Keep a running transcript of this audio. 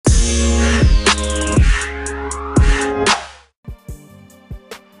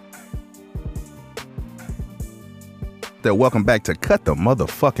there. Welcome back to Cut the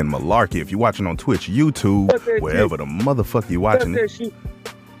Motherfucking Malarkey. If you're watching on Twitch, YouTube, wherever the motherfucker you're watching it,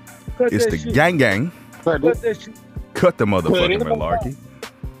 it's the gang gang. Cut the motherfucking Malarkey.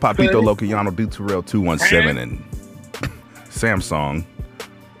 Papito Lokiano, Duterrell 217, and Samsung.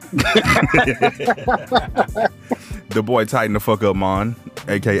 The boy tighten the fuck up, man.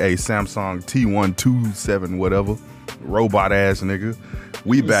 AKA Samsung T127, whatever. Robot ass nigga.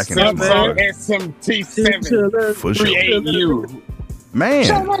 We back in this Samsung SMT7 for sure. 38U. Man,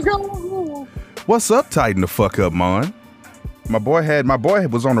 what's up, tighten the fuck up, man? My boy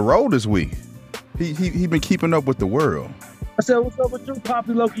was on the road this week. He been keeping up with the world. I said, what's up with you,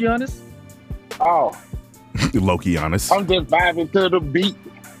 Poppy Lokianis? Oh, Lokianis. I'm just vibing to the beat.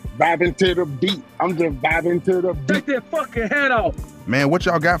 I'm just vibing to the beat. Take that fucking head off. Man, what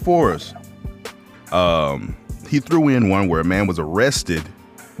y'all got for us? He threw in one where a man was arrested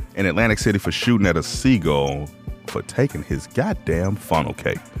in Atlantic City for shooting at a Seagull for taking his goddamn funnel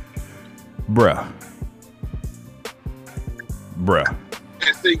cake. Bruh.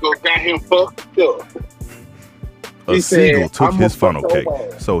 That Seagull got him fucked up. A Seagull took his funnel cake,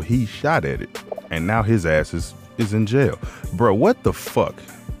 so he shot at it, and now his ass is in jail. Bruh, what the fuck?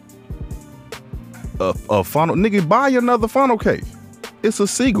 A funnel, nigga, buy another funnel cake. It's a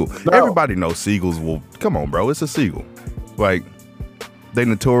Seagull. No. Everybody knows Seagulls will, come on, bro, it's a Seagull. Like, they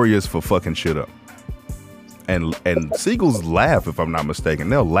notorious for fucking shit up. And Seagulls laugh, if I'm not mistaken.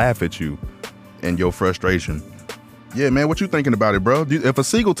 They'll laugh at you and your frustration. Yeah, man, what you thinking about it, bro? If a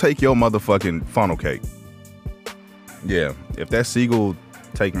Seagull take your motherfucking funnel cake, yeah, if that Seagull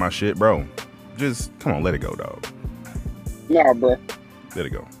take my shit, bro, just, come on, let it go, dog. Nah, bro. Let it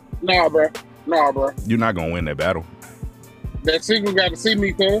go. Nah, bro. You're not gonna win that battle. That Seagull got to see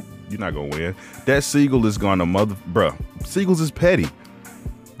me, cuz. You're not gonna win. That Seagull is gonna bruh. Seagulls is petty.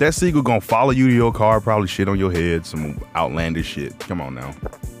 That Seagull gonna follow you to your car, probably shit on your head, some outlandish shit. Come on now.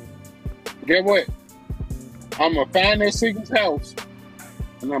 Get what? I'm gonna find that Seagull's house,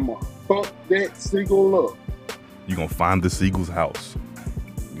 and I'm gonna fuck that Seagull up. You gonna find the Seagull's house.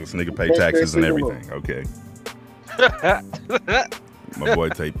 This nigga pay taxes and everything. Okay. My boy,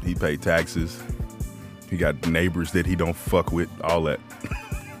 he paid taxes. He got neighbors that he don't fuck with. All that.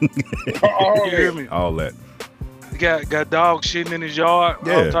 You hear me? All that. He got dogs shitting in his yard.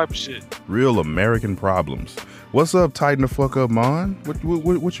 Yeah. All type of shit. Real American problems. What's up, tighten the fuck up, man?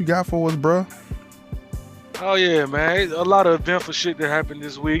 What you got for us, bruh? Oh yeah, man. A lot of eventful shit that happened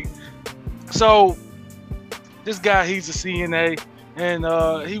this week. So this guy, he's a CNA, and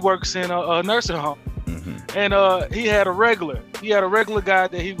he works in a nursing home. Mm-hmm. And he had a regular guy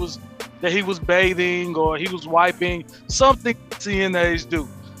that he was bathing or he was wiping, something CNAs do.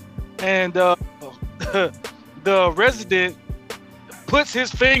 And the resident puts his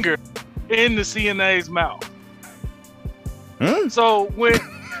finger in the CNA's mouth. Hmm? So when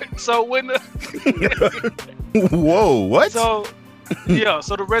whoa, what? So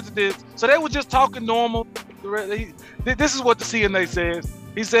the resident, so they were just talking normal. This is what the CNA says.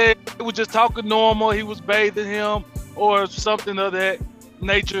 He said it was just talking normal. He was bathing him or something of that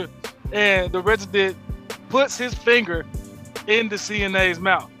nature. And the resident puts his finger in the CNA's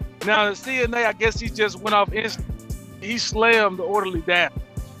mouth. Now the CNA, I guess he just went off instant. He slammed the orderly down.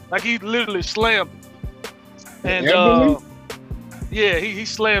 Like he literally slammed him. And he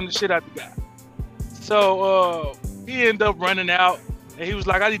slammed the shit out the guy. So he ended up running out and he was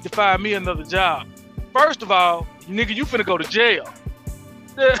like, I need to find me another job. First of all, nigga, you finna go to jail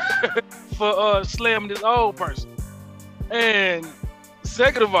for slamming this old person. And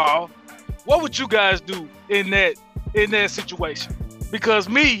second of all, what would you guys do in that situation? Because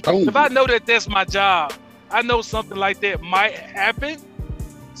me, if I know that that's my job, I know something like that might happen.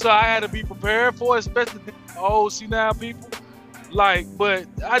 So I had to be prepared for it, especially the old senile people. Like, but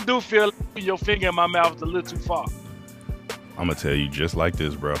I do feel like your finger in my mouth is a little too far. I'm gonna tell you just like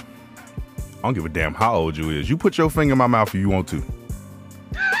this, bro. I don't give a damn how old you is. You put your finger in my mouth if you want to.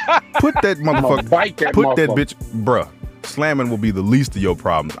 Put that motherfucker. That bitch, bruh. Slamming will be the least of your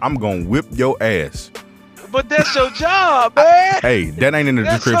problems. I'm gonna whip your ass. But that's your job, man. Hey, that ain't in the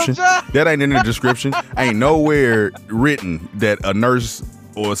description. That ain't in the description. Ain't nowhere written that a nurse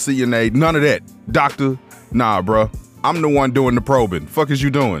or a CNA, none of that. Doctor, nah, bruh. I'm the one doing the probing. Fuck is you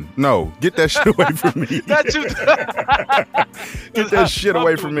doing? No, get that shit away from me. Get that shit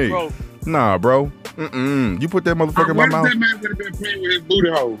away from me. Nah, bro. You put that motherfucker in my mouth. That man would have been playing with his booty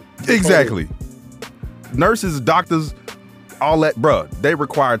hole. Exactly. Nurses, doctors, all that, bruh. They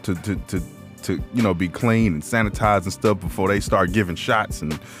required to be clean and sanitized and stuff before they start giving shots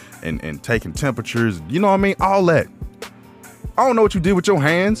and taking temperatures. You know what I mean? All that. I don't know what you did with your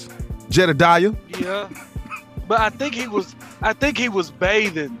hands, Jedediah. Yeah. but I think he was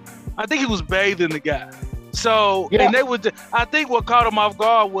bathing. I think he was bathing the guy. So and they would. I think what caught him off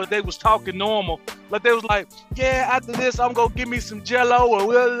guard was they was talking normal. Like they was like, yeah, after this I'm gonna give me some Jello or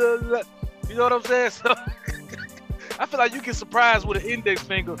you know what I'm saying? So I feel like you get surprised with an index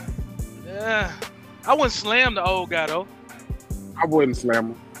finger. Yeah, I wouldn't slam the old guy though. I wouldn't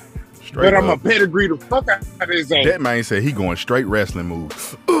slam him. Straight but I'm up. a pedigree the fuck out of his ass. That man said he going straight wrestling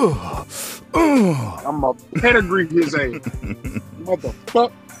moves. I'm a pedigree his ass.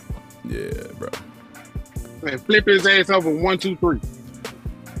 Motherfucker. Yeah, bro. And flip his ass over 1, 2, 3.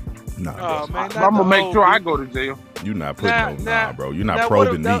 Nah, Man, I'm gonna make sure I go to jail. you not putting nah, bro. You're not now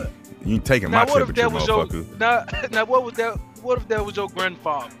probing what if me. You ain't taking my temperature, motherfucker. Now what was that? What if that was your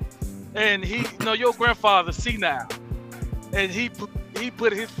grandfather? And your grandfather senile, and he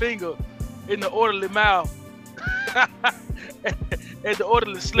put his finger in the orderly mouth, and the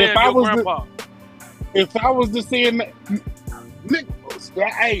orderly slammed your grandpa. If I was to see him,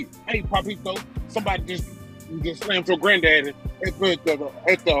 hey, Papito, somebody just slammed your granddaddy at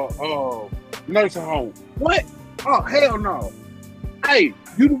the nursing home. What? Oh, hell no. Hey,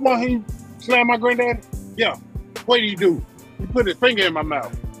 you the one who slammed my granddaddy? Yeah. What do? You put his finger in my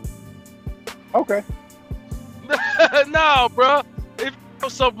mouth. Okay. No, bro. If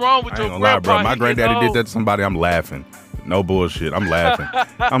there's something wrong with I your ain't gonna lie, grandpa, bro. My granddaddy did that to somebody. I'm laughing. No bullshit. I'm laughing.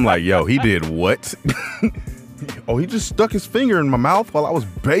 I'm like, yo, he did what? Oh, he just stuck his finger in my mouth while I was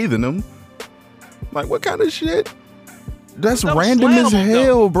bathing him. Like, what kind of shit? That's random as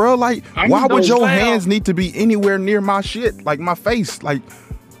hell, bro. Like, why would your hands need to be anywhere near my shit? Like, my face. Like,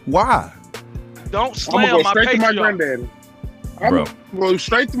 why? Don't slam I'm gonna go straight to my patriarch. granddaddy. I'm gonna go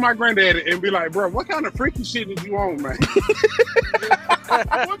straight to my granddaddy and be like, bro, what kind of freaky shit did you on, man?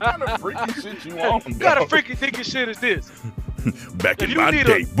 What kind of freaky shit you on, What kind of freaky thinking shit is this? Back in my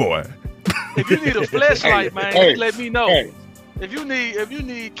day, boy. If you need a flashlight, man, Hey, let me know. hey. If you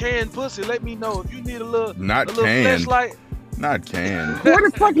need canned pussy, let me know. If you need a little Not little canned. flashlight, Not canned. Where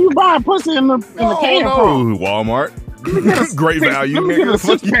the fuck you buying pussy in the can from? Walmart. Great value. Let me get a What the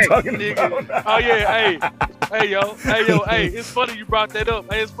fuck you six-pack, talking nigga. about? Oh yeah, hey yo, it's funny you brought that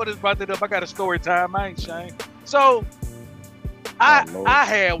up. Hey, it's funny you brought that up. I got a story time. I ain't ashamed. So I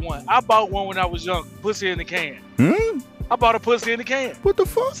had one. I bought one when I was young. Pussy in the can. I bought a pussy in the can. What the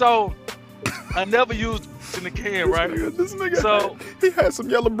fuck? So I never used in the can, right? This nigga So he had some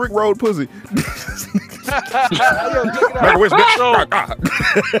yellow brick road pussy. Yo, check it out.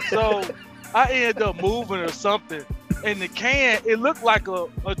 So I ended up moving or something, and the can, it looked like a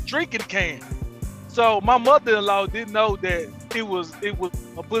drinking can. So my mother-in-law didn't know that it was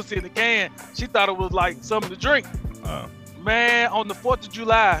a pussy in the can. She thought it was like something to drink. Man, on the 4th of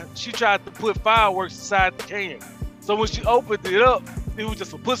July, she tried to put fireworks inside the can. So when she opened it up, it was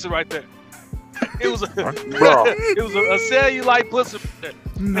just a pussy right there. It was a cellulite pussy.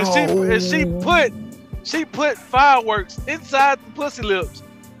 No. And she put fireworks inside the pussy lips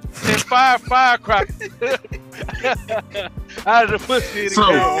and fired firecrackers out of the pussy.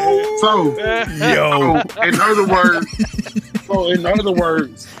 In other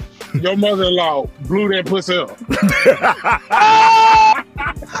words, your mother-in-law blew that pussy up.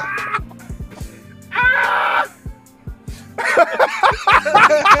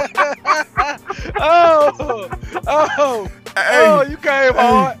 Oh, you came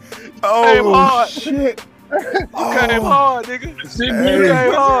hard. Came hard. Shit. You came hard, nigga. She You blew came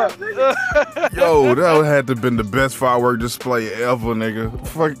that hard. Yo, that had to have been the best firework display ever, nigga.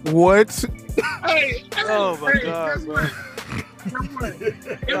 Fuck, what? Hey, Oh my God, bro.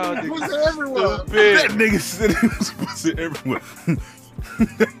 It was pussy everywhere. That nigga said it was pussy everywhere.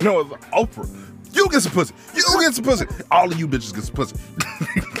 No, it was Oprah. You get some pussy. You get some pussy. All of you bitches get some pussy.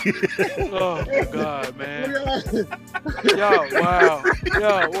 Oh my God, man. Yo,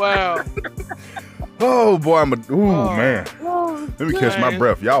 wow. Oh boy, man. Let me catch my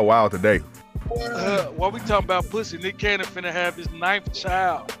breath. Y'all wild today. While we talking about pussy, Nick Cannon finna have his 9th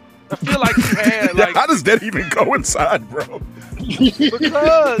child. I feel like he had like. How does that even coincide, bro? Because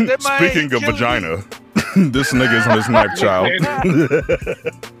that man. Speaking of vagina, this nigga's on his 9th child.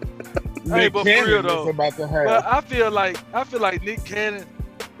 Hey, but for real though, about to have. but I feel like Nick Cannon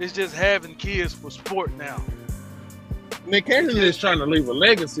is just having kids for sport now. Nick Cannon is trying to leave a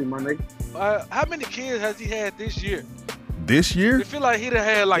legacy, my nigga. How many kids has he had this year? This year? I feel like he'd have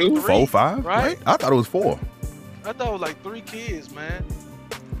had like 2, 3, 4, 5, right? I thought it was 4. I thought it was like 3 kids, man.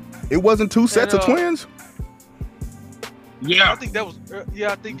 It wasn't 2 sets of twins? Yeah. I think that was. I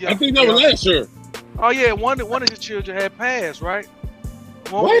think that was last year. Oh yeah, one of his children had passed, right?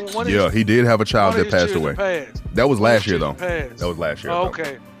 What? Yeah, he did have a child that passed away. Passed. That was last year, though. Passed. That was last year. Oh,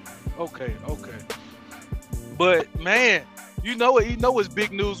 okay. But man, you know it's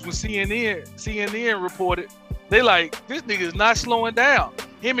big news when CNN reported they like this nigga is not slowing down.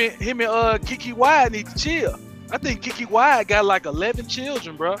 Him and Kiki Wyatt need to chill. I think Kiki Wyatt got like 11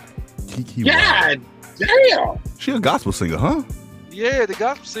 children, bro. Kiki God damn. She a gospel singer, huh? Yeah, the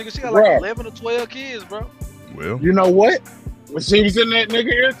gospel singer. She got like 11 or 12 kids, bro. Well, you know what? When she was in that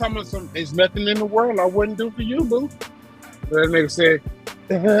nigga ear talking about some, there's nothing in the world I wouldn't do for you, boo. That nigga said,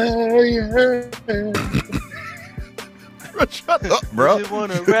 shut up, bro. I just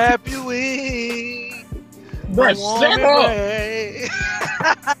wanna wrap you in. Bro, shut up.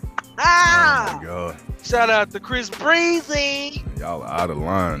 Oh my God. Shout out to Chris Breezy. Y'all out of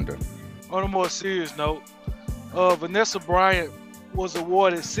line, though. On a more serious note, Vanessa Bryant was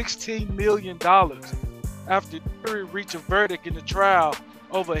awarded $16 million after the jury reached a verdict in the trial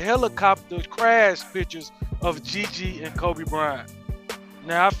over helicopter crash pictures of Gigi and Kobe Bryant.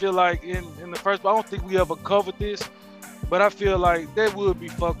 Now, I feel like in the first, I don't think we ever covered this, but I feel like that would be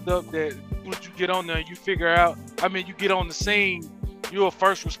fucked up that once you get on there and you figure out, you get on the scene, you're a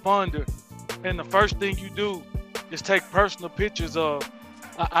first responder, and the first thing you do is take personal pictures of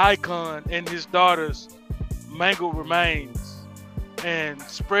an icon and his daughter's mangled remains and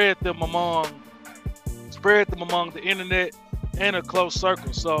spread them among the internet and a close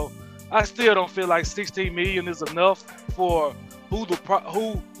circle. So I still don't feel like 16 million is enough for who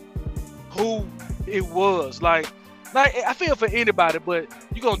it was. Like I feel for anybody, but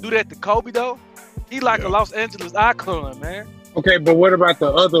you gonna do that to Kobe though? He like a Los Angeles icon, man. Okay, but what about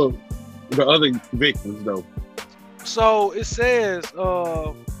the other victims though? So it says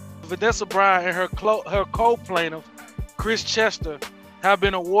Vanessa Bryant and her co-plaintiff Chris Chester have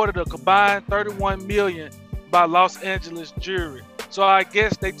been awarded a combined $31 million by Los Angeles jury. So I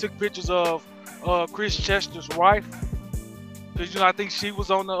guess they took pictures of Chris Chester's wife, because I think she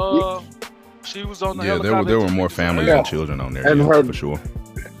was on the helicopter. There were more families and children on there, and her, for sure.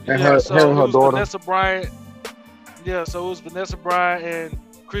 And her daughter. Vanessa Bryant. Yeah, so it was Vanessa Bryant and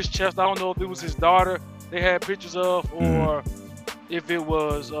Chris Chester. I don't know if it was his daughter they had pictures of, or if it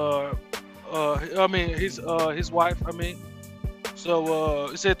was his wife. So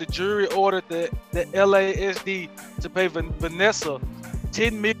it said the jury ordered the LASD to pay Vanessa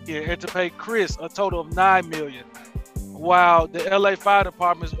 $10 million and to pay Chris a total of $9 million, while the LA Fire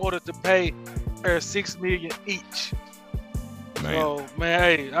Department is ordered to pay her $6 million each. Man. So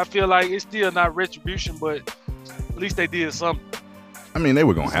hey, I feel like it's still not retribution, but at least they did something. They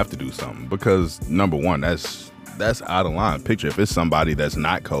were gonna have to do something, because number one, that's out of line. Picture if it's somebody that's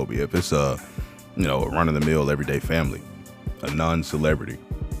not Kobe, if it's a run of the mill everyday family, a non-celebrity. You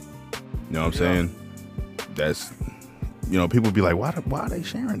know what I'm saying? That's people be like, why are they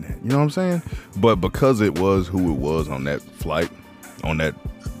sharing that? You know what I'm saying? But because it was who it was on that flight, on that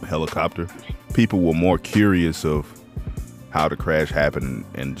helicopter, people were more curious of how the crash happened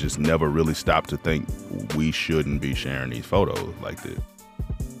and just never really stopped to think we shouldn't be sharing these photos like this.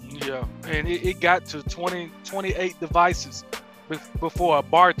 Yeah, and it got to 28 devices before a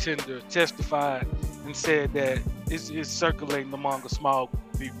bartender testified and said that it's circulating among a small group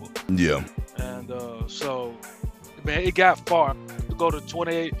of people. Yeah. And so, man, it got far to go to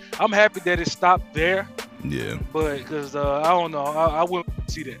 28. I'm happy that it stopped there. Yeah. But because I don't know, I wouldn't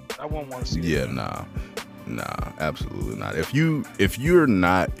see that. I wouldn't want to see that. Yeah, nah, absolutely not. If you're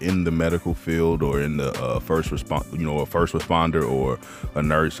not in the medical field or in the a first responder or a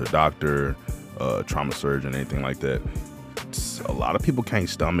nurse, a doctor, trauma surgeon, anything like that, a lot of people can't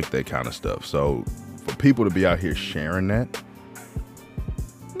stomach that kind of stuff. So for people to be out here sharing that,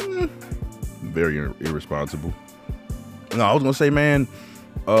 very irresponsible. No, I was gonna say, man,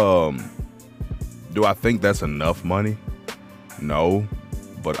 do I think that's enough money? No,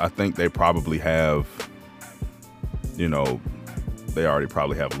 but I think they probably have, they already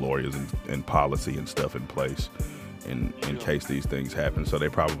probably have lawyers and policy and stuff in place in case these things happen. So they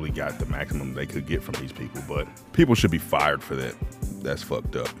probably got the maximum they could get from these people, but people should be fired for that. That's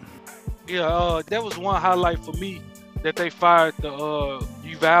fucked up. Yeah, that was one highlight for me, that they fired the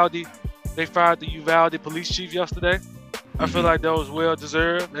Uvalde. They fired the Uvalde police chief yesterday. I feel like that was well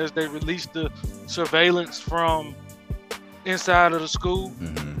deserved, as they released the surveillance from inside of the school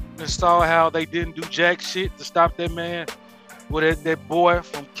and saw how they didn't do jack shit to stop that man with that boy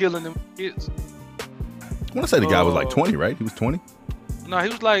from killing them kids. I want to say the guy was like 20, right? He was 20? No, he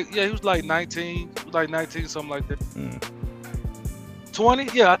was like 19. He was like 19, something like that. 20?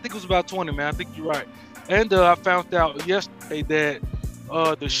 Yeah, I think it was about 20, man. I think you're right. And I found out yesterday that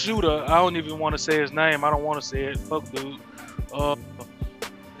the shooter, I don't even want to say his name. I don't want to say it. Fuck, dude.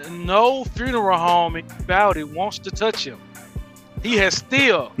 No funeral home in Uvalde wants to touch him. He has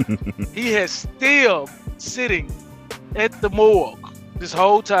still sitting at the morgue this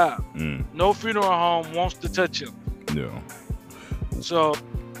whole time. Mm. No funeral home wants to touch him. Yeah. So,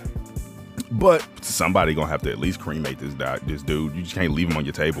 but somebody gonna have to at least cremate this dude. You just can't leave him on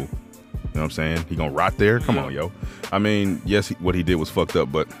your table. You know what I'm saying? He gonna rot there? Come on, yo. I mean, yes, what he did was fucked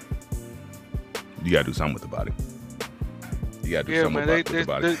up, but you gotta do something with the body. You gotta do something with the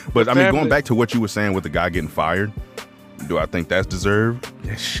body. But I mean, going back to what you were saying with the guy getting fired, do I think that's deserved?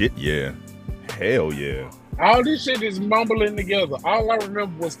 Yeah, shit, yeah. Hell yeah. All this shit is mumbling together. All I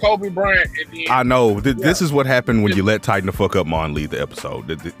remember was Kobe Bryant at the end. I know. This is what happened when you let Tighten the Fuck Up Mon lead the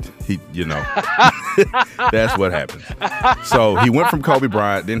episode. He, you know, that's what happened. So he went from Kobe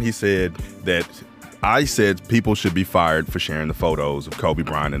Bryant. Then he said that I said people should be fired for sharing the photos of Kobe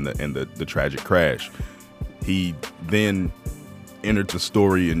Bryant in the tragic crash. He then entered the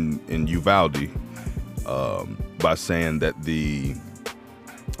story in Uvalde by saying that the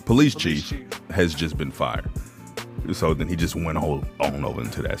police chief has just been fired. So then he just went on over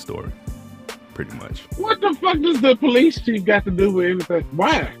into that story, pretty much. What the fuck does the police chief got to do with anything?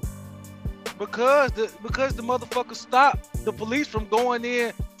 Why? Because the motherfucker stopped the police from going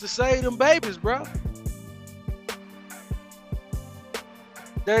in to save them babies, bro.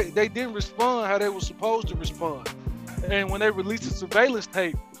 They didn't respond how they were supposed to respond. And when they released the surveillance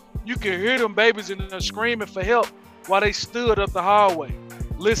tape, you could hear them babies in there screaming for help while they stood up the hallway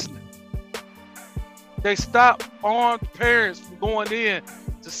listening. They stopped armed parents from going in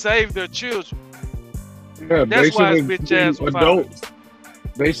to save their children. Yeah, that's why his bitch ass was adults.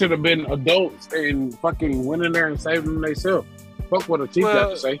 They should have been adults and fucking went in there and saved them themselves. Fuck what the chief got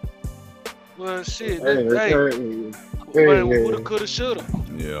to say. Well, shit. Hey, woulda, coulda, shoulda.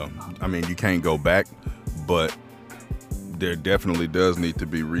 Yeah, I mean, you can't go back, but there definitely does need to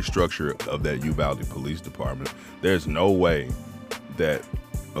be restructure of that Uvalde Police Department. There's no way that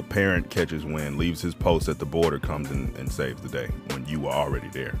a parent catches wind, leaves his post at the border, comes and saves the day when you were already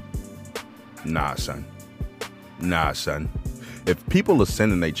there. Nah, son. If people are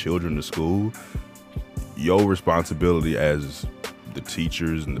sending their children to school, your responsibility as the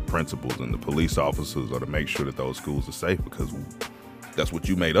teachers and the principals and the police officers are to make sure that those schools are safe, because that's what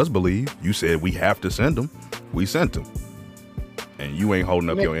you made us believe. You said we have to send them. We sent them. And you ain't holding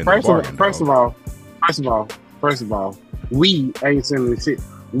up your end of the bargain. First of all, we ain't sending shit.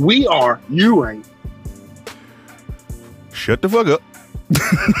 We are, you ain't. Shut the fuck up.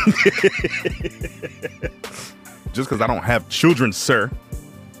 Just because I don't have children, sir.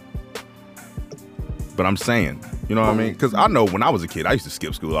 But I'm saying, you know what I mean? Because I know when I was a kid, I used to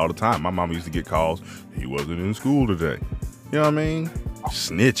skip school all the time. My mama used to get calls. He wasn't in school today. You know what I mean?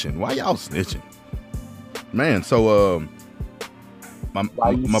 Snitching. Why y'all snitching? Man, so my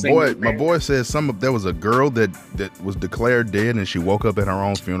boy says there was a girl that was declared dead and she woke up at her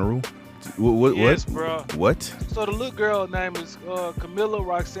own funeral. Yes, what? Bro. What? So the little girl name is Camila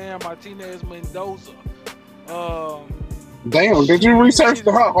Roxanne Martinez Mendoza. Damn, did you research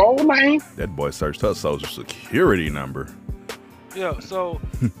her whole name? That boy searched her social security number. Yeah, so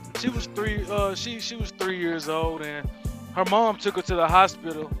she was 3 years old, and her mom took her to the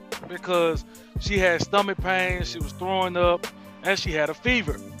hospital because she had stomach pain, she was throwing up, and she had a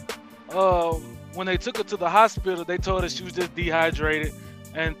fever. When they took her to the hospital, they told her she was just dehydrated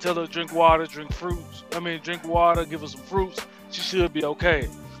and tell her drink water, drink water, give her some fruits. She should be okay.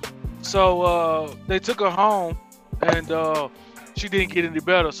 So they took her home, and she didn't get any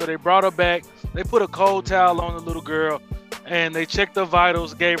better. So they brought her back. They put a cold towel on the little girl, and they checked her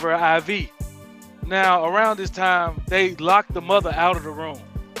vitals, gave her an IV. Now, around this time, they locked the mother out of the room.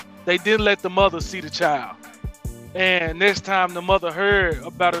 They didn't let the mother see the child. And next time the mother heard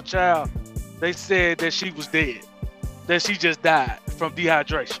about her child, they said that she was dead, that she just died from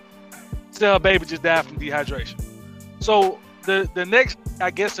dehydration. So her baby just died from dehydration. So the next,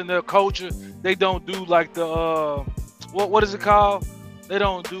 I guess in their culture, they don't do like the what is it called? They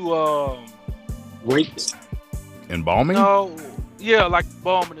don't do wait, embalming. No, yeah, like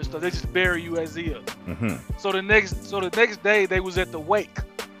embalming and stuff. They just bury you as is. Mm-hmm. So the next day they was at the wake,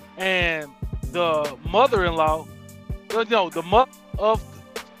 and the mother-in-law, the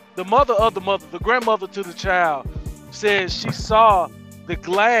grandmother to the child, said she saw the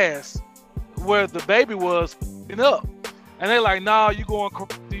glass where the baby was up. And they like, nah, you going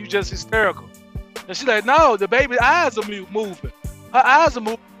crazy, you just hysterical. And she's like, no, the baby's eyes are moving. Her eyes are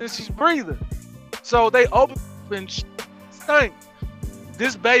moving and she's breathing. So they opened and stank.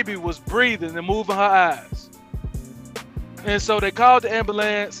 This baby was breathing and moving her eyes. And so they called the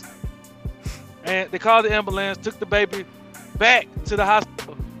ambulance. Took the baby back to the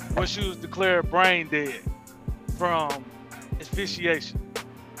hospital where she was declared brain dead from asphyxiation,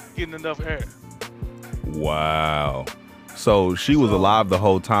 getting enough air. Wow. So she was alive the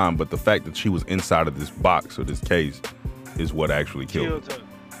whole time, but the fact that she was inside of this box or this case is what actually killed her.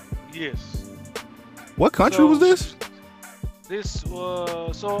 Yes. What country was this? This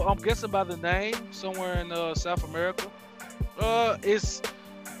so I'm guessing by the name, somewhere in South America. It's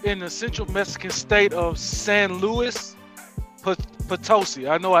in the central Mexican state of San Luis Potosi.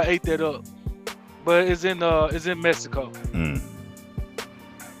 I know I ate that up, but it's in Mexico.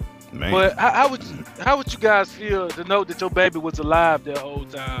 Man. But how would you guys feel to know that your baby was alive that whole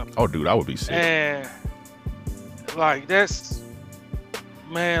time? Oh, dude, I would be sick. And like that's,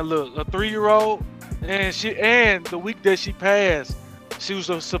 man, look, a 3-year-old, and the week that she passed, she was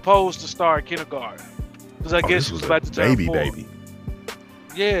supposed to start kindergarten because I guess she was about to turn 4. Baby.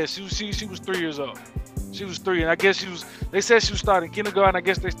 Yeah, she was 3 years old. She was 3, and I guess they said she was starting kindergarten. I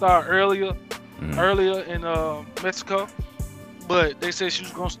guess they start earlier in Mexico. But they said she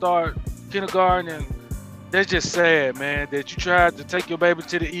was gonna start kindergarten, and that's just sad, man. That you tried to take your baby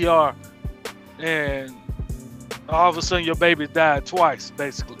to the ER, and all of a sudden your baby died twice.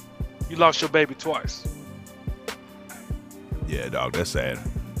 Basically, you lost your baby twice. Yeah, dog, that's sad.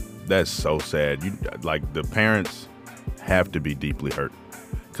 That's so sad. You like the parents have to be deeply hurt,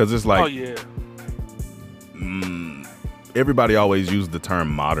 cause it's like, oh yeah. Everybody always uses the term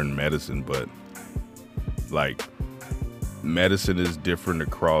modern medicine, but like, medicine is different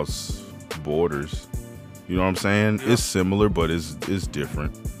across borders. You know what I'm saying? Yeah. It's similar, but it's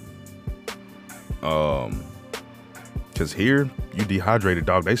different. Cause here you dehydrated,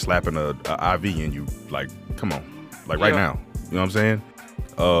 dog. They slapping a IV in you, like, come on, like right now. You know what I'm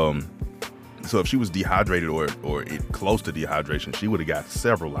saying? So if she was dehydrated or close to dehydration, she would have got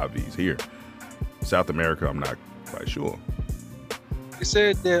several IVs here. South America, I'm not quite sure. They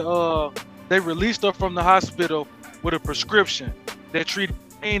said that they released her from the hospital with a prescription that treated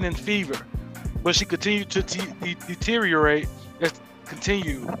pain and fever, but she continued to deteriorate as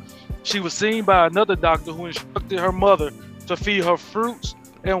continued. She was seen by another doctor who instructed her mother to feed her fruits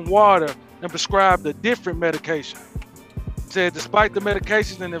and water and prescribed a different medication. Said despite the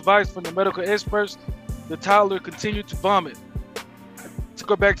medications and advice from the medical experts, the toddler continued to vomit. Took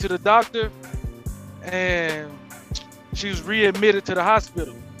her back to the doctor, and she was readmitted to the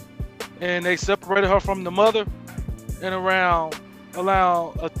hospital. And they separated her from the mother. And around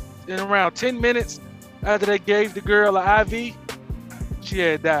 10 minutes after they gave the girl an IV, she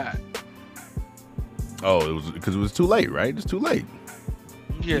had died. Oh, it was because it was too late, right? It's too late.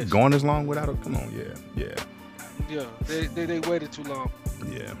 Yes. Going this long without a, come on, yeah. Yeah, they waited too long.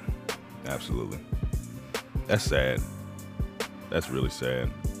 Yeah, absolutely. That's sad. That's really sad.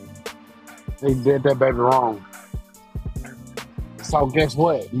 They did that baby wrong. So guess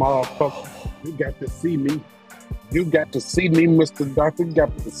what, motherfucker? You got to see me. You got to see me, Mr. Doctor. You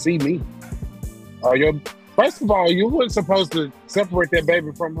got to see me. First of all, you weren't supposed to separate that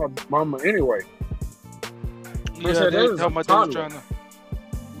baby from her mama anyway. Yeah, they talking about they was trying to.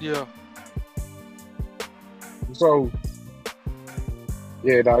 Yeah. So,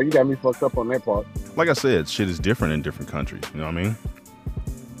 yeah, dog, you got me fucked up on that part. Like I said, shit is different in different countries. You know what I mean?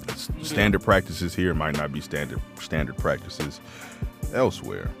 Standard practices here might not be standard practices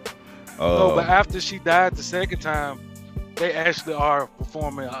elsewhere. No, but after she died the second time, they actually are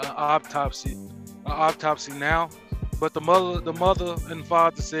performing an autopsy now. But the mother and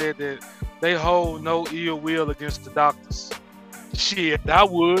father said that they hold no ill will against the doctors. Shit, I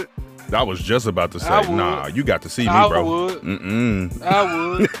would. I was just about to say, nah, you got to see me, bro. I would. I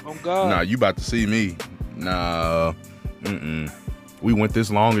would. Oh God. Nah, you about to see me. Nah. We went this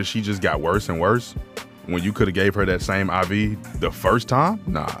long and she just got worse and worse when you could have gave her that same IV the first time?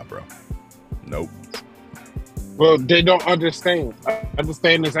 Nah, bro. Nope. Well, they don't understand. I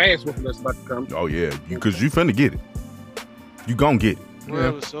understand this ass whooping that's about to come. Oh, yeah. Because you finna get it. You gon' get it.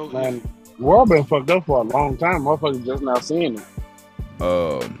 Well, yeah. So man, the world been fucked up for a long time. Motherfuckers just now seeing it.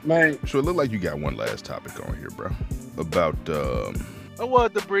 Man. So it look like you got one last topic on here, bro. About, I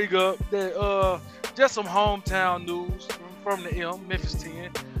wanted to bring up that, just some hometown news from the Memphis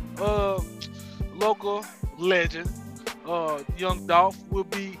 10. Local legend, Young Dolph will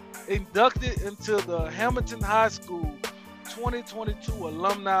be inducted into the Hamilton High School 2022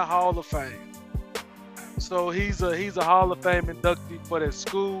 Alumni Hall of Fame. So he's a Hall of Fame inductee for that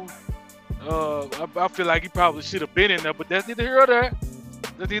school. I feel like he probably should have been in there, but that's neither here or there.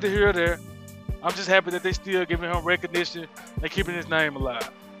 That's neither here or there. I'm just happy that they still giving him recognition and keeping his name alive.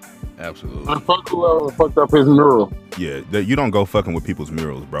 Absolutely. And fuck whoever fucked up his mural. Yeah, you don't go fucking with people's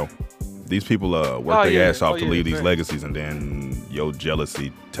murals, bro. These people work their ass off to leave these legacies, and then your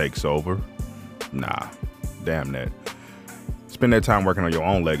jealousy takes over. Nah, damn that. spend that time working on your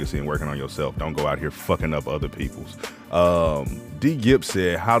own legacy and working on yourself. Don't go out here fucking up other people's. D. Gibbs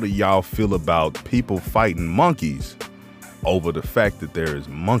said, how do y'all feel about people fighting monkeys over the fact that there is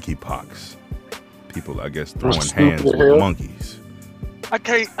monkeypox? People, I guess, throwing hands with monkeys. I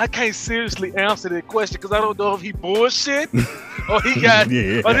can't seriously answer that question because I don't know if he bullshit or he got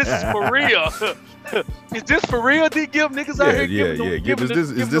or this is for real. Is this for real, D. Gibbs? Niggas out here giving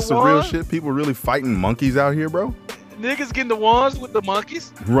Is this some real shit? People really fighting monkeys out here, bro? Niggas getting the ones with the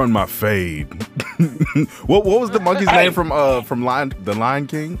monkeys. Run my fade. What was the monkey's name from the Lion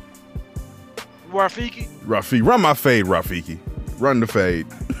King? Rafiki. Run my fade, Rafiki. Run the fade.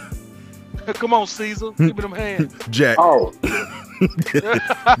 Come on, Caesar. Give me them hands. Jack. Oh.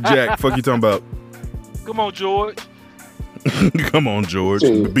 Jack, fuck you talking about? Come on, George. Come on, George.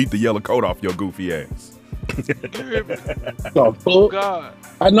 Beat the yellow coat off your goofy ass. The fuck? God.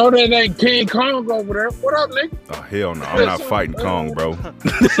 I know that ain't King Kong over there. What up, nigga? Oh, hell no. I'm not fighting Kong, bro.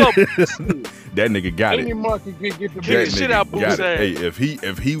 What's up? That nigga got Any it. monkey can get the Get the shit out Boo's ass. Hey, if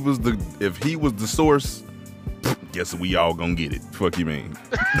he was the source, guess we all gonna get it. Fuck you mean?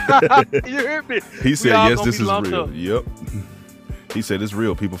 You hear me? He said, yes, this is real. Up. Yep. He said it's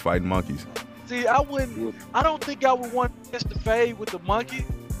real. People fighting monkeys. See, I don't think I would want to catch the fade with the monkey,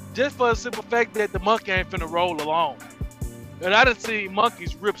 just for the simple fact that the monkey ain't finna roll along. And I done seen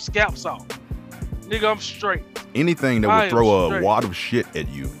monkeys rip scalps off. Nigga, I'm straight. Anything that would throw a wad of shit at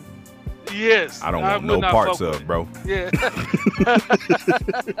you. Yes. I don't want no parts of, bro. Yeah.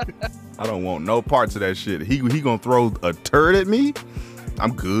 I don't want no parts of that shit. He gonna throw a turd at me?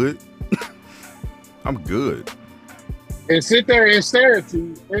 I'm good. I'm good. And sit there and stare at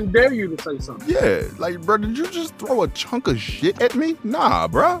you and dare you to say something. Yeah, like, bro, did you just throw a chunk of shit at me? Nah,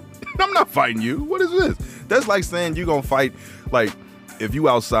 bro. I'm not fighting you. What is this? That's like saying you gonna fight, like, if you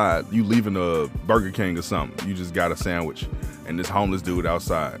outside, you leaving a Burger King or something, you just got a sandwich, and this homeless dude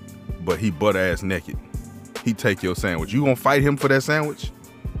outside, but he butt-ass naked. He take your sandwich. You gonna fight him for that sandwich?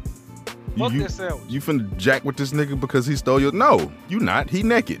 Fuck that sandwich. You finna jack with this nigga because he stole your... No, you not. He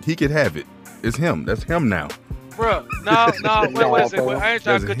naked. He could have it. It's him. That's him now. Bruh, no, wait a second. I ain't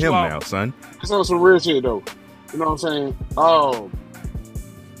trying to cut you off. That's him now, son. It's on some real shit, though. You know what I'm saying?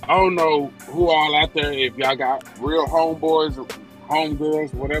 I don't know who all out there, if y'all got real homeboys or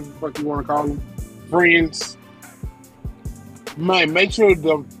homegirls, whatever the fuck you want to call them, friends. Man, make sure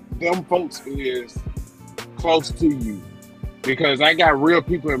them folks is close to you. Because I got real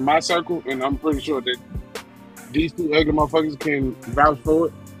people in my circle, and I'm pretty sure that these two ugly motherfuckers can vouch for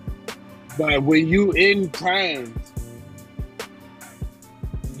it. But when you in times,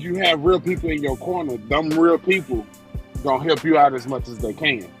 you have real people in your corner, them real people gonna help you out as much as they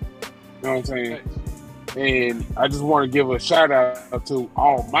can. You know what I'm saying? And I just want to give a shout out to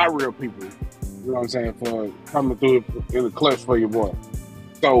all my real people, you know what I'm saying, for coming through in the clutch for your boy.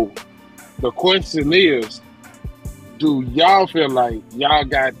 So the question is, do y'all feel like y'all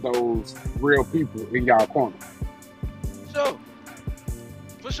got those real people in y'all corner?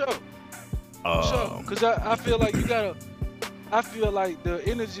 For sure. Because I feel like I feel like the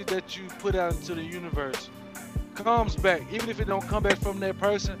energy that you put out into the universe comes back. Even if it don't come back from that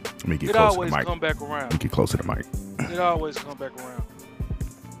person, it always come back around. Let me get closer to the mic. It always come back around.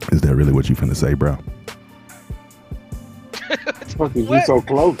 Is that really what you finna say, bro? Fuck is you so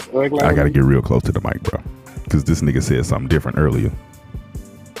close? I gotta get real close to the mic, bro. Because this nigga said something different earlier.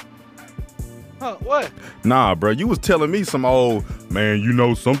 Huh, what? Nah, bro, you was telling me some old, man, you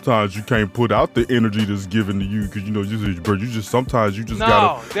know, sometimes you can't put out the energy that's given to you because, you know, sometimes you just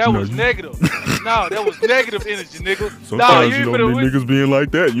gotta. No, that was negative. No, that was negative energy, nigga. Sometimes you don't need niggas being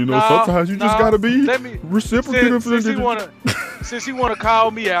like that, you know. Sometimes you just gotta be reciprocative. Since he wanna call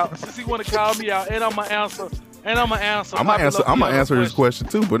me out, and I'm gonna answer. I'm gonna answer his question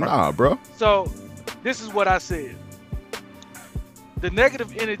too, but nah, bro. So, this is what I said. The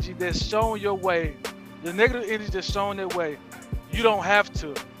negative energy that's shown your way, you don't have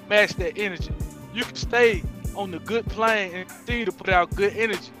to match that energy. You can stay on the good plane and continue to put out good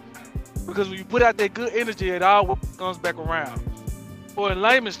energy. Because when you put out that good energy, it always comes back around. Or in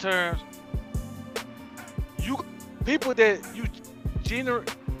layman's terms, people that you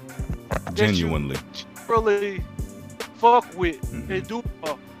genuinely fuck with, and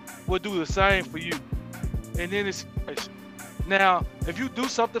will do the same for you. And then it's now, if you do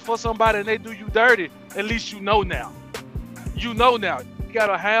something for somebody and they do you dirty, at least you know now. You know now. You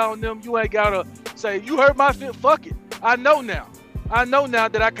gotta hound them. You ain't gotta say, you hurt my feelings. Fuck it. I know now. I know now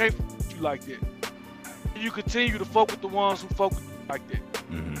that I can't fuck with you like that. You continue to fuck with the ones who fuck with you like that.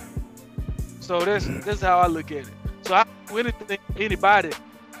 Mm-hmm. So that's how I look at it. So I don't do anything to anybody,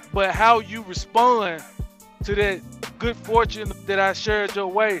 but how you respond to that good fortune that I shared your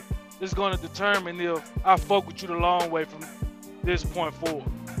way is going to determine if I fuck with you the long way from this point forward.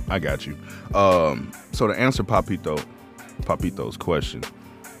 I got you. So to answer Papito's question,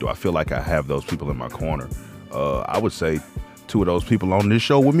 do I feel like I have those people in my corner? I would say 2 of those people on this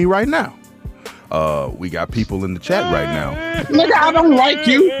show with me right now. We got people in the chat right now. Nigga, I don't like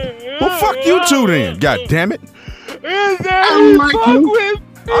you. Well, fuck you too then. God damn it. I don't like you.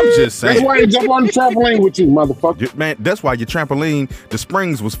 I'm just saying. That's why you jump on the trampoline with you, motherfucker. Man, that's why your trampoline, the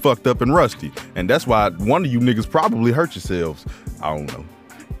springs was fucked up and rusty. And that's why one of you niggas probably hurt yourselves. I don't know.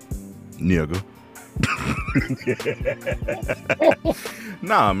 Nigga.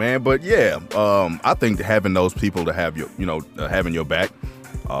 Nah, man, but yeah, I think having those people to have your, having your back,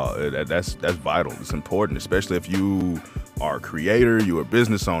 that's vital. It's important, especially if you are a creator, you're a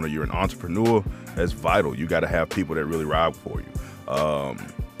business owner, you're an entrepreneur. That's vital. You got to have people that really ride for you.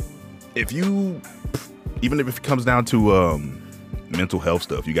 Even if it comes down to mental health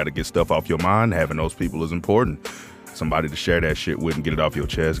stuff, you got to get stuff off your mind. Having those people is important. Somebody to share that shit with and get it off your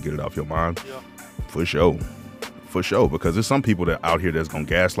chest, get it off your mind. Yeah. For sure. Because there's some people that out here that's gonna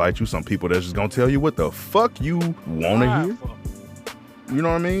gaslight you, some people that's just gonna tell you what the fuck you wanna hear. You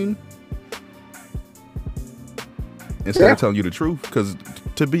know what I mean? Instead of telling you the truth. Because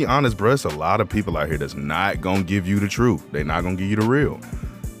to be honest, bro, it's a lot of people out here that's not gonna give you the truth. They're not gonna give you the real.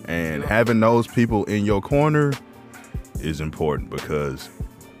 And having those people in your corner is important, because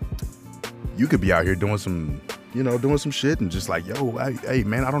you could be out here doing some shit and just like, yo, hey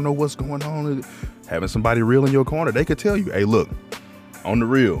man, I don't know what's going on. Having somebody real in your corner, they could tell you, hey, look, on the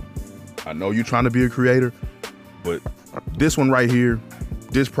real, I know you're trying to be a creator, but this one right here,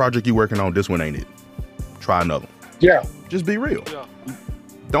 this project you working on, this one ain't it. Try another one. Yeah. Just be real. Yeah.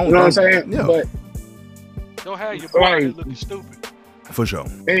 Don't, you know what I'm saying? Yeah. But don't have your body looking stupid. For sure.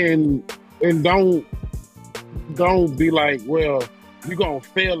 And don't be like, well, you're gonna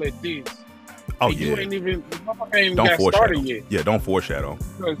fail at this. Oh, and yeah. You ain't even don't got started yet. Yeah, don't foreshadow.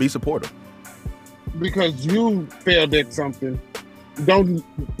 Be supportive. Because you failed at something, don't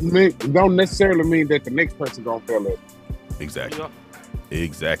necessarily mean that the next person gonna fail at it. Exactly. Yeah.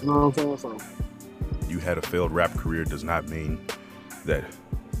 Exactly. You know what I'm saying? You had a failed rap career does not mean that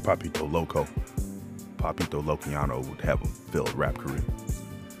Papito Lociano would have a failed rap career.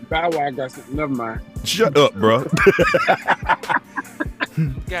 That's why I got some. Never mind. Shut up, bro.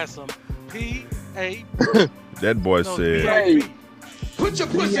 Got some P.A. That boy said. Hey, put your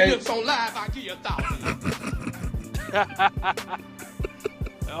pussy lips on live. I'll give you 1,000.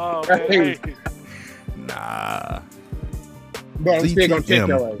 Oh, man. Nah. But I'm still gonna check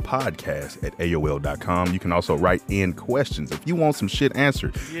your podcast at AOL.com. You can also write in questions. If you want some shit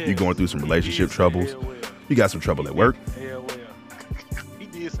answered, you're going through some relationship troubles. You got some trouble at work. AOL. He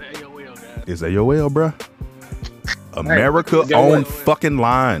did say AOL, guys. It's AOL, bruh. America on fucking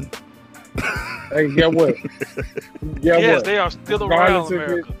line. Hey, get what? Yes, they are still around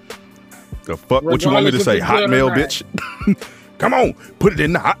America. The fuck? What you want me to say? Hotmail, bitch? Come on, put it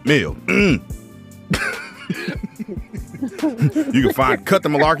in the Hotmail. You can find Cut the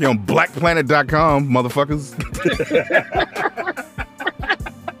Malarkey on blackplanet.com, motherfuckers.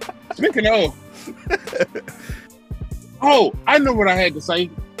 Speaking of, I know what I had to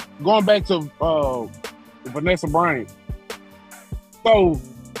say. Going back to Vanessa Bryant. So,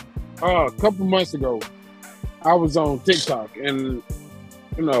 a couple months ago, I was on TikTok, and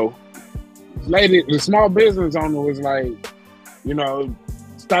the small business owner was like,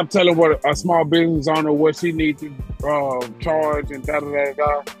 stop telling what a small business owner what she needs to charge and da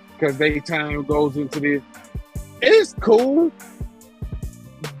because they time goes into this. It's cool,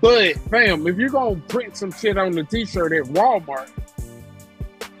 but fam, if you're gonna print some shit on the t-shirt at Walmart, you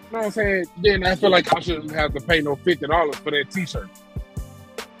know what I'm saying? Then I feel like I shouldn't have to pay no $50 for that t-shirt.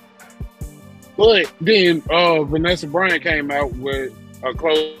 But then Vanessa Bryant came out with a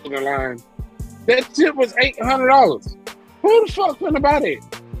clothing line. That shit was $800. Who the fuck finna buy that?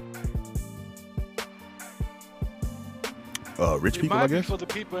 Rich people, I guess. For the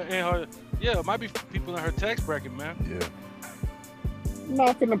people in her, it might be for people in her tax bracket, man. Yeah.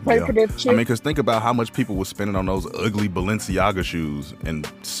 Not finna pay for that shit. I mean, because think about how much people were spending on those ugly Balenciaga shoes and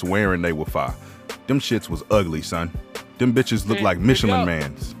swearing they were fire. Them shits was ugly, son. Them bitches look like Michelin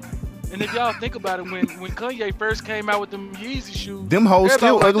mans. And if y'all think about it, when Kanye first came out with them Yeezy shoes, them hoes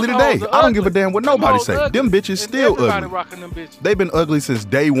still ugly today. I don't give a damn what nobody say. Them bitches still ugly. Rocking them bitches. They've been ugly since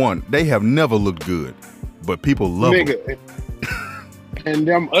day one. They have never looked good, but people love them. And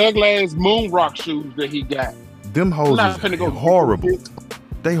them ugly ass moon rock shoes that he got. Them hoes is horrible.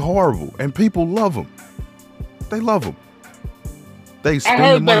 They horrible, and people love them. They love them. They I spend the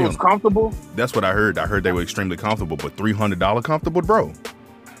heard money that was on. comfortable, That's what I heard. I heard they were extremely comfortable, but $300 comfortable, bro.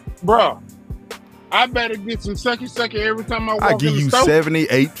 bro. I better get some sucky every time I walk I in give the you store.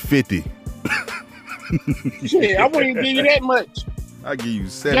 $78.50. Shit, I wouldn't even give you that much. I give you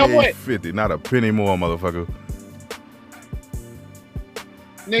Know what? $78.50, not a penny more, motherfucker.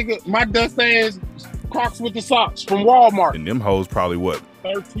 Nigga, my dust ass Crocs with the socks from Walmart. And them hoes probably what?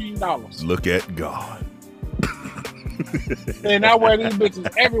 $13. Look at God. And I wear these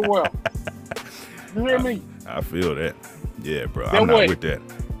bitches everywhere. You hear me? I feel that. Yeah, bro. That I'm not way. with that.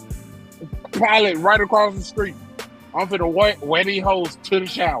 Pilot right across the street. I'm finna wear these hoes to the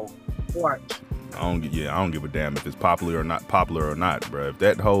shower. Watch. I don't give a damn if it's popular or not, bro. If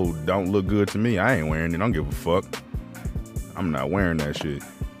that hoe don't look good to me, I ain't wearing it. I don't give a fuck. I'm not wearing that shit.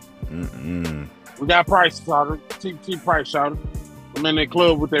 We got price, shouter. Cheap price, shouter. I'm in that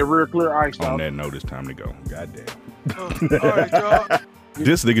club with that real clear ice, On shouter. that note, it's time to go. Goddamn. All right, y'all.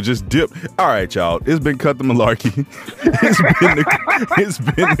 This nigga just dipped. All right, y'all. It's been Cut the Malarkey. It's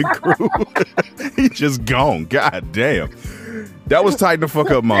been the crew. He just gone. God damn. That was tighten the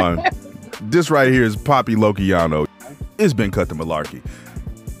fuck up, man. This right here is Poppy Lokiano. It's been Cut the Malarkey.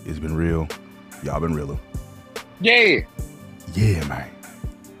 It's been real. Y'all been realer. Yeah. Yeah, man.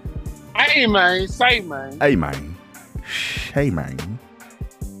 Hey, man. Say, man. Hey, man. Hey, man.